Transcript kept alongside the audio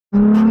No,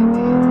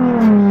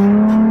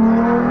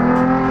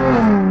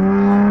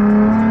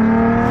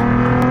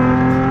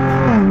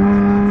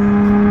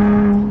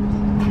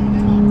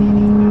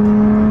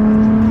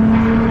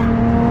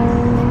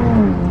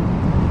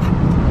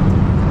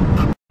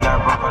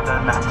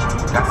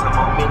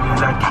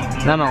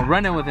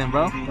 running with him,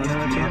 bro. He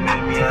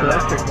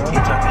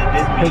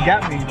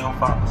got me.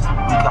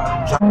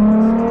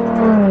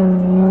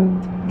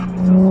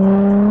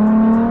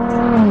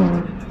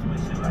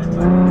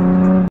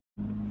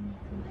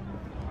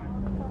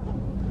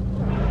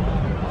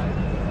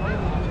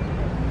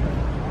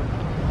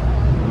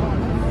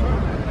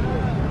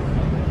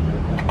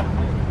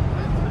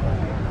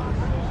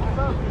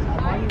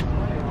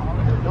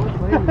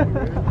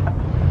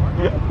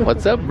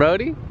 What's up,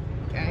 Brody? What's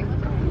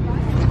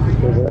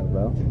up,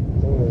 bro?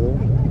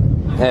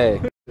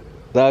 Hey,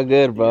 it's all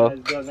good, bro.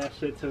 He done that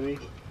shit to me.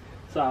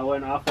 So I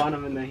went off on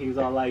him, and then he was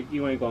all like,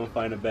 "You ain't gonna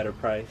find a better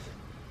price."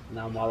 And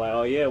I'm all like,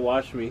 "Oh yeah,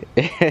 watch me."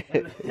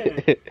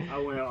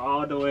 I went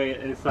all the way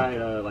inside,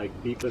 like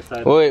deep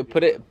inside. Wait,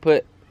 put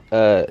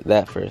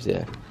that first,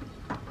 yeah.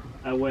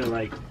 I went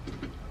like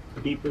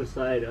deep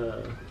inside,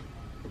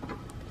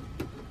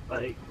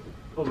 like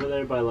over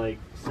there by like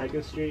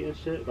 2nd Street and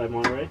shit, by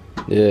Monterey.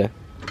 Yeah.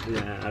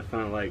 Yeah, I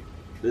found like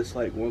this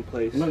like one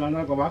place. No,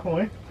 go back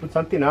away. Put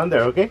something on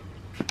there, okay?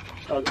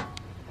 Okay.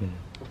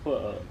 We'll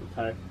put the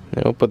tire.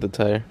 Yeah, we'll put the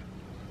tire.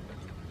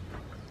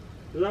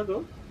 Does that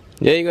go?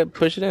 Yeah, you gotta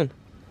push it in.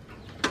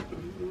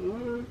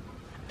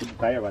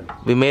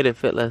 We made it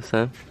fit last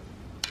time.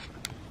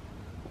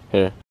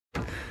 Here.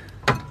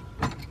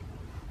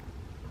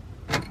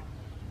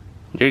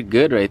 You're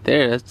good right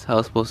there. That's how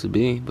it's supposed to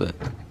be, but...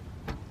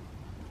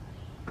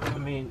 I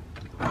mean,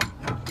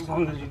 as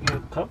long as you get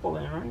a couple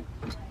in, right?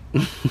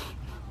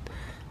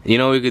 You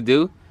know what we could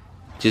do?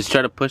 Just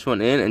try to push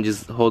one in and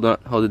just hold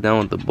it down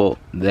with the bolt.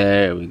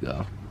 There we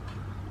go.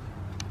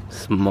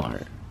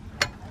 Smart.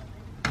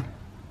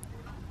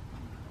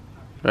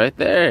 Right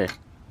there.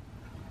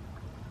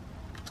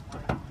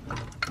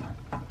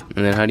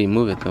 And then how do you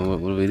move it though?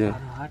 What do we do?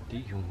 How do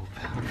you move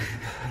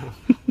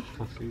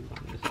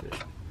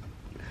it?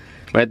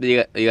 Right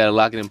there, you gotta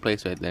lock it in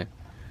place right there.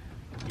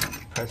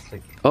 Press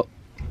the...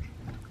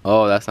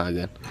 Oh, that's not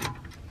good.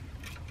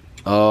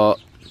 Oh.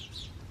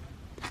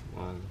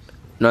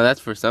 No, that's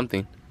for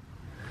something.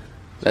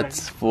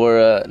 That's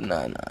for,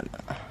 no.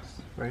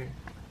 Right here.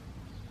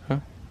 Huh?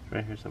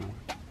 Right here somewhere.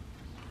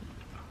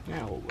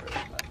 Yeah, we'll worry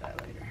about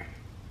that later.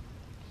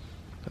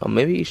 Oh,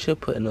 maybe you should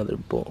put another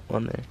bolt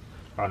on there.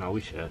 Oh, no,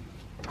 we should.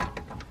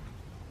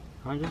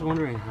 I'm just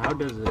wondering, how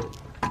does it...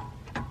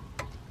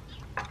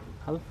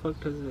 How the fuck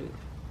does it...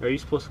 Are you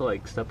supposed to,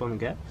 like, step on the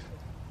gas?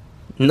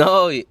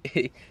 No, you're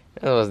not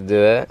supposed to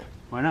do that.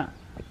 Why not?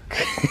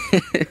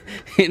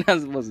 You're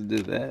not supposed to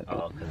do that.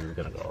 Oh, because it's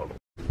gonna go all the way.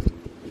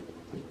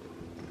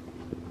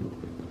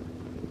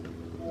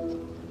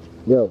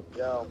 Yo.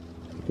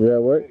 You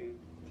at work?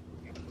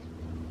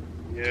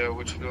 Yeah,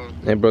 what you doing?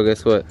 Hey, bro,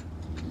 guess what?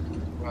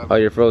 Oh,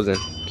 you're frozen.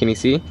 Can you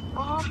see?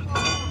 Wow,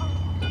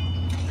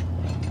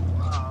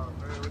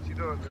 man, what you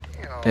doing?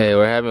 Damn. Hey,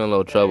 we're having a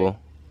little trouble.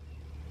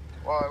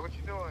 Why? What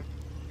you doing?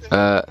 It's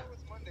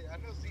Monday. I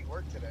know Z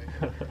worked today.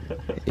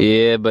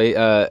 Yeah, but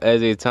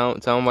Ezzy,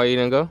 tell him why you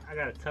didn't go. I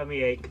got a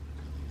tummy ache.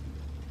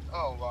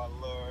 Oh my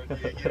lord.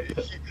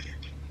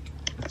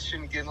 You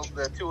shouldn't get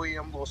the 2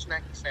 a.m. little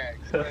snacky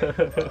snacks.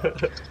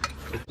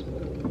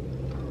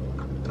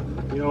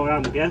 You know what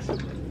I'm guessing?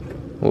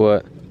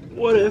 What?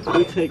 What if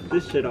we take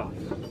this shit off?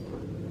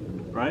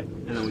 Right?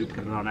 And then we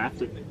put it on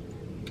after.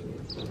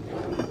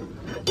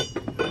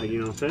 Like, you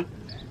know what I'm saying?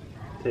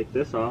 Take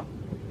this off,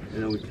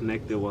 and then we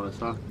connect it while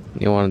it's off.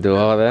 You want to do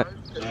all that?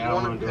 If you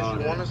want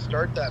to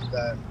start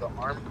the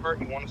arm part,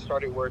 you want to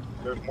start it where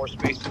there's more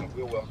space in the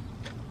wheel well.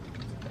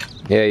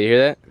 Yeah, you hear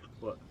that?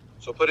 What?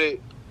 So put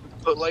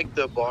like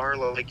the bar,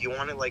 like you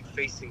want it like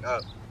facing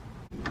up.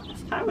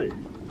 It's Tyler.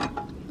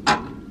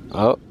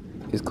 Oh,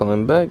 he's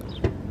calling back.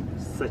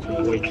 Such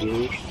a boy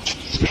genius.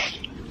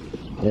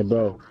 Hey,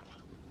 bro.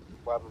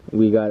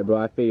 We got it, bro.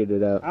 I figured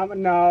it out.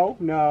 No.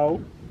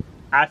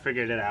 I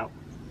figured it out.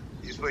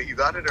 Wait, you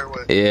got it or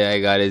what? Yeah, I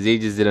got it. Z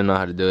just didn't know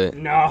how to do it.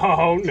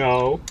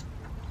 No.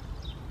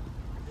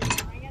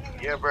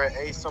 Yeah, bro.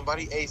 Hey,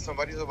 somebody's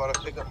about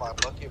to pick up my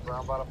bucket, bro.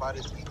 I'm about to buy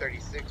this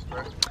E36,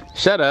 bro.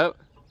 Shut up.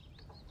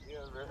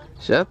 Yeah, bro.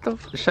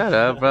 Shut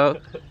up, bro.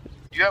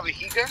 You have a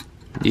heat gun?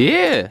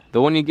 Yeah,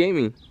 the one you gave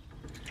me.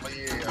 Oh,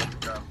 yeah, I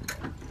forgot.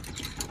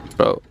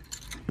 Bro.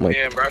 Wait.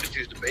 Yeah, bro, I just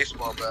used the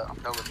baseball bat. I'm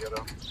telling you,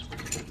 though.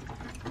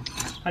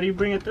 How do you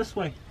bring it this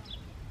way?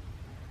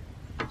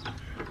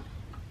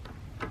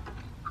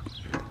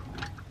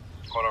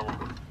 Hold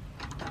on.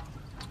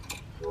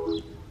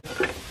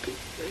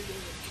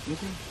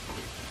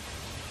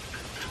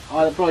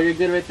 Oh, bro, you're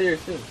good right there,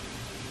 too.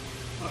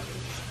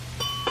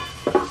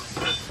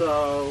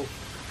 So...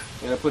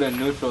 You gotta put it in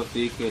neutral so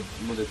you could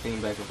move the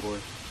thing back and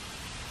forth.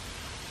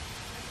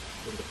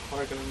 Is the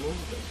car gonna move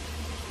it?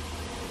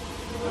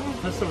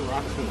 Put some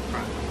rocks in the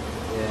front.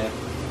 Yeah,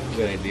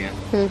 good idea.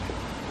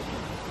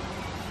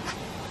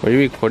 Were you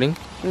recording?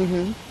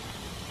 Mm-hmm.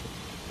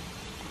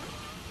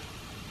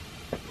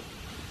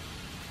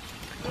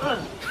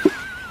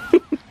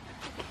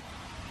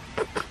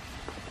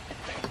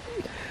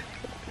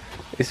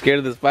 scared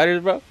of the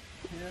spiders, bro?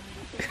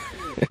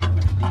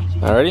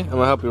 Alrighty, I'm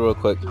gonna help you real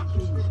quick.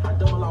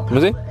 Let me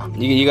see.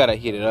 You gotta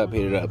heat it up,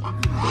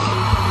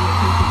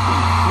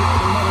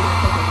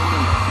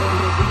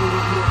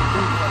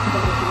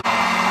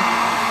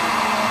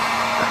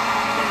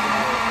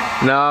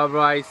 No,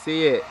 bro, I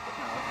see it.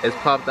 It's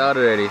popped out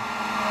already.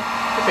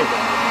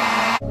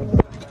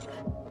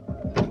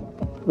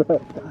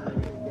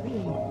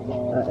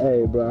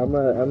 Hey, bro, I'm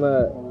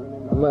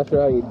not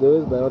sure how you do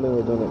this, but I don't think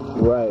we're doing it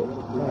right.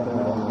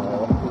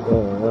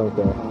 Yeah, I don't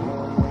care.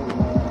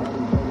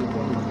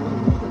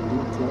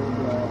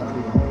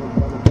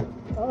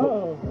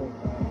 Oh,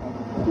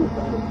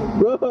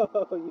 bro,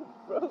 you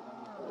broke.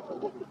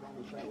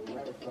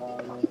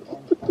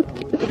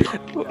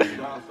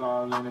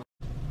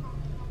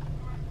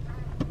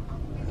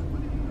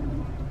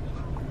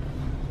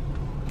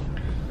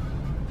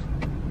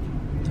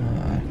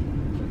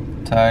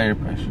 Tire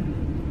pressure,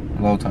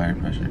 low tire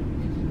pressure.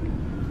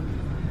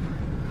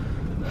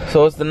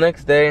 So it's the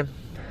next day.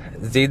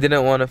 Z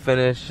didn't want to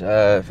finish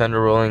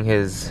fender rolling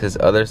his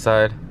other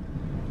side,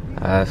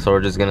 so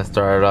we're just gonna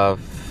start it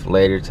off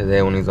later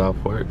today when he's off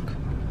work.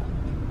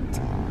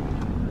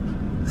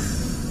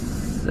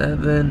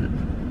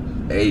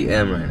 7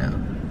 a.m. right now,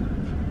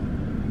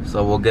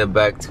 so we'll get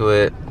back to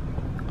it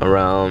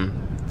around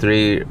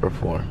 3 or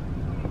 4.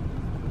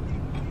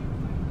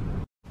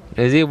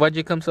 Z, why'd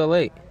you come so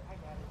late?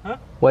 Huh?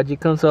 Why'd you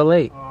come so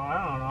late? Oh,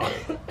 I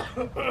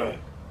don't know.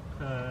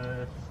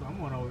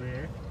 Someone over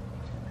here.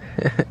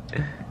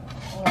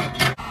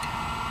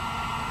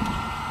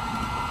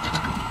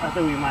 I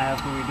think we might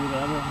have to redo the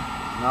other one.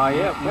 Oh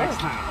yeah,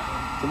 next time.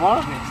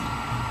 Tomorrow?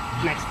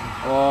 Next time.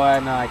 Oh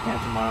no, I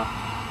can't tomorrow.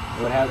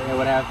 It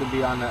would have to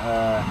be on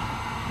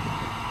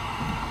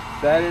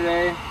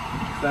Saturday,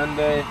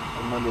 Sunday,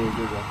 or Monday or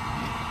Tuesday.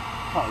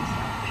 Probably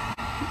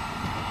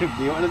Saturday.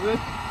 Do you want to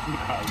switch?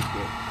 No, it's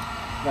good.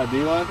 No, do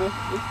you want to?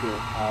 It's good.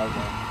 Oh,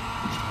 okay.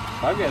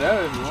 I'll get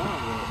out if you want,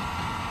 but...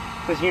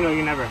 Because you know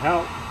you never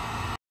help.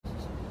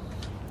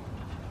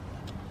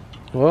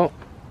 Well,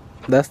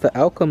 that's the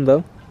outcome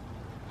though.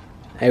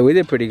 Hey, we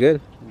did pretty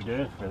good. We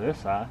did for this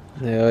side.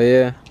 Hell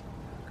yeah.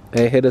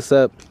 Hey, hit us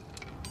up.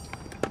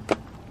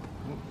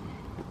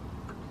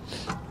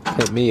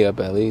 Hit me up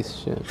at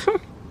least. Shit.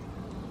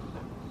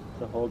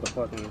 To hold the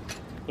fucking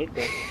hit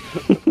there.